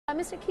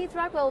Mr. Keith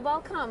Rockwell,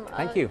 welcome.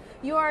 Thank you.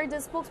 You are the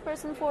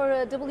spokesperson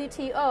for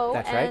WTO.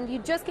 That's and right. you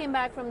just came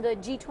back from the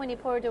G20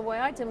 Puerto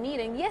Vallarta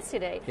meeting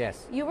yesterday.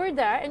 Yes. You were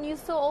there and you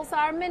saw also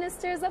our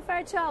ministers of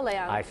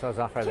Fairchilean. I saw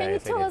Zafar there. Can you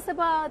tell us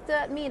about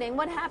that meeting?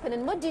 What happened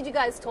and what did you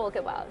guys talk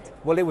about?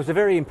 Well, it was a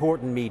very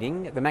important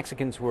meeting. The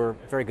Mexicans were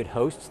very good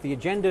hosts. The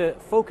agenda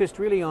focused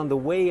really on the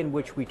way in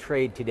which we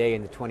trade today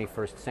in the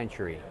 21st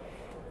century.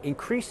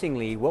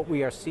 Increasingly, what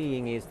we are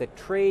seeing is that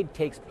trade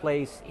takes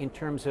place in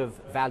terms of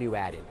value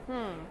added.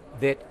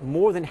 That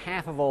more than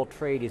half of all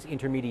trade is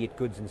intermediate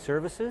goods and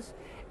services,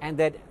 and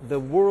that the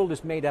world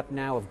is made up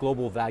now of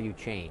global value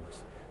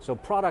chains. So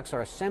products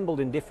are assembled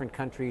in different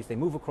countries, they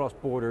move across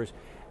borders.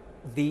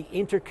 The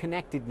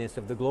interconnectedness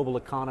of the global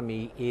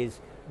economy is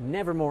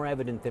never more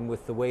evident than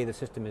with the way the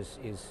system is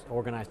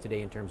organized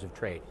today in terms of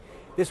trade.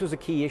 This was a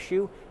key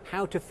issue,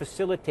 how to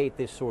facilitate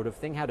this sort of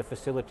thing, how to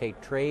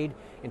facilitate trade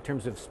in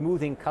terms of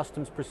smoothing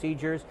customs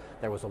procedures.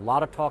 There was a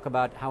lot of talk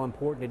about how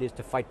important it is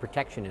to fight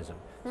protectionism.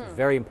 It's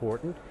very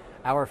important.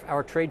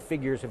 Our trade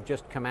figures have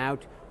just come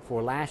out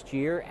for last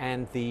year,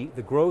 and the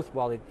growth,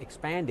 while it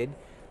expanded,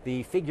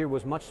 the figure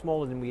was much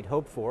smaller than we'd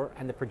hoped for,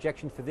 and the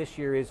projection for this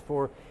year is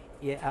for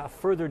a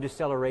further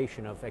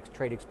deceleration of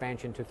trade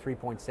expansion to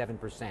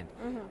 3.7%.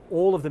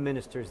 All of the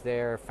ministers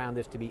there found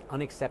this to be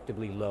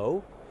unacceptably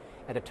low.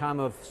 At a time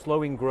of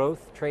slowing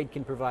growth, trade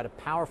can provide a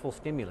powerful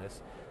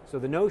stimulus. So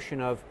the notion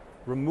of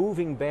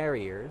removing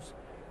barriers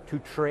to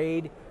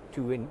trade,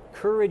 to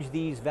encourage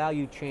these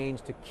value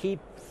chains to keep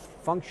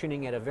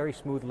functioning at a very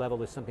smooth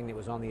level is something that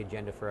was on the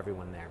agenda for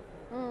everyone there.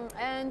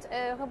 And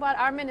how about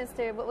our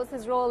minister? What was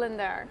his role in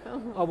there?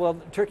 Oh,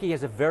 well, Turkey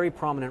has a very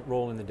prominent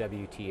role in the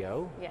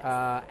WTO.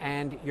 Yes.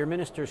 And your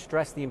minister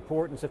stressed the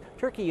importance of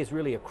Turkey is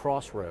really a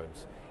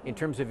crossroads in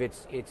terms of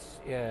its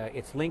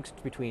links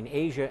between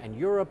Asia and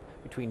Europe,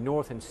 between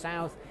North and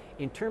South,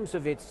 in terms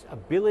of its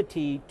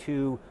ability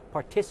to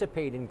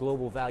participate in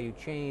global value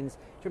chains,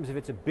 in terms of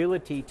its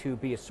ability to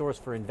be a source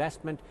for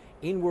investment,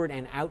 inward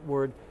and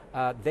outward.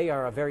 They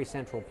are a very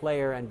central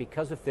player, and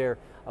because of their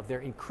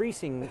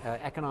increasing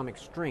economic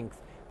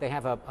strength, they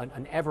have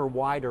an ever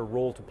wider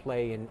role to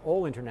play in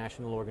all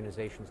international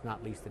organizations,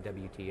 not least the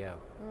WTO.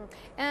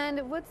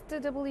 And what's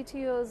the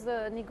WTO's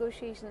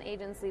negotiation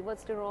agency?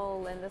 What's the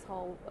role in this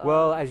whole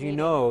Well, as you meeting?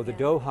 know, the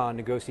Doha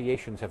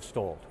negotiations have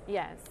stalled.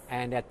 Yes.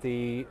 And at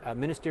the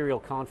ministerial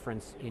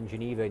conference in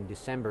Geneva in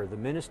December, the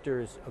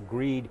ministers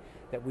agreed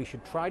that we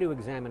should try to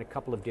examine a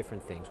couple of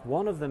different things.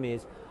 One of them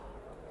is,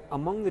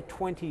 among the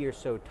 20 or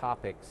so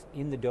topics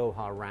in the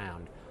Doha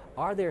round,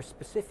 are there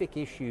specific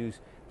issues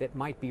that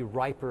might be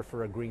riper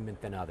for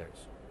agreement than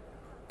others?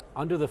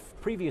 Under the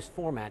previous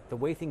format, the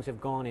way things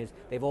have gone is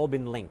they've all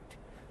been linked.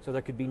 So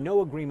there could be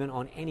no agreement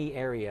on any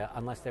area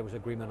unless there was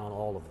agreement on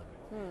all of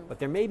them. But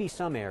there may be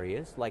some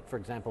areas, like for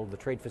example the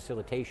trade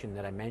facilitation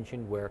that I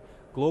mentioned, where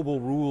global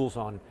rules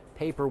on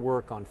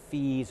paperwork, on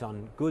fees,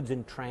 on goods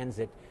in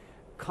transit,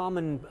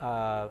 common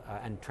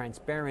and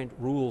transparent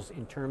rules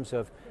in terms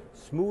of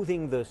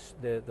smoothing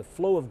the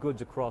flow of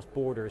goods across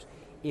borders.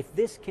 If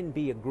this can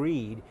be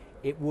agreed,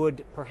 it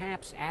would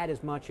perhaps add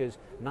as much as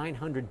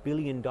 $900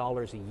 billion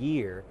a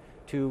year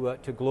to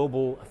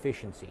global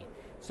efficiency.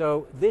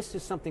 So this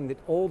is something that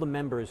all the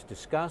members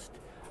discussed.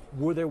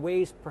 Were there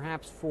ways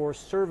perhaps for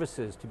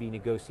services to be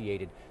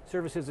negotiated?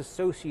 Services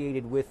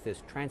associated with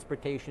this,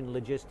 transportation,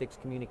 logistics,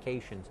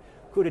 communications.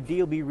 Could a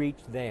deal be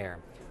reached there?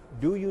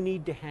 Do you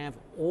need to have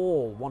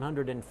all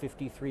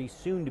 153,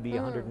 soon to be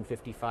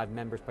 155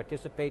 members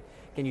participate?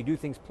 Can you do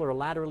things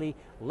plurilaterally?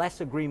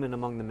 Less agreement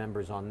among the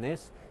members on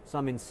this.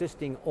 Some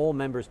insisting all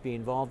members be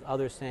involved,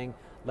 others saying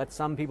let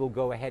some people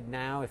go ahead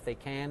now if they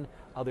can,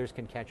 others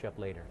can catch up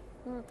later.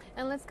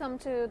 And let's come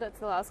to, that's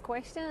the last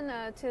question,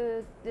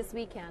 to this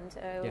weekend.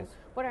 Yes.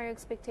 What are your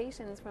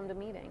expectations from the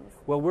meetings?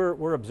 Well,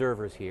 we're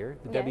observers here.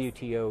 The Yes.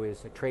 WTO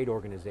is a trade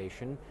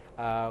organization.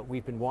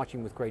 We've been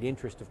watching with great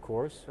interest, of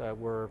course.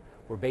 We're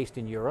based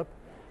in Europe.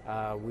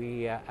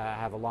 We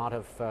have a lot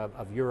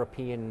of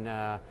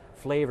European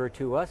flavor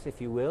to us,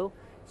 if you will.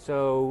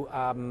 So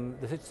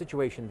the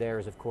situation there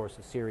is, of course,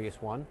 a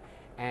serious one.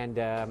 And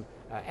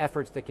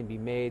efforts that can be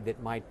made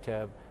that might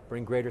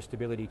bring greater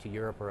stability to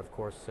Europe are, of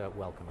course,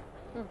 welcome.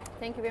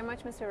 Thank you very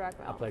much, Mr.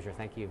 Rockwell. A pleasure.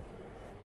 Thank you.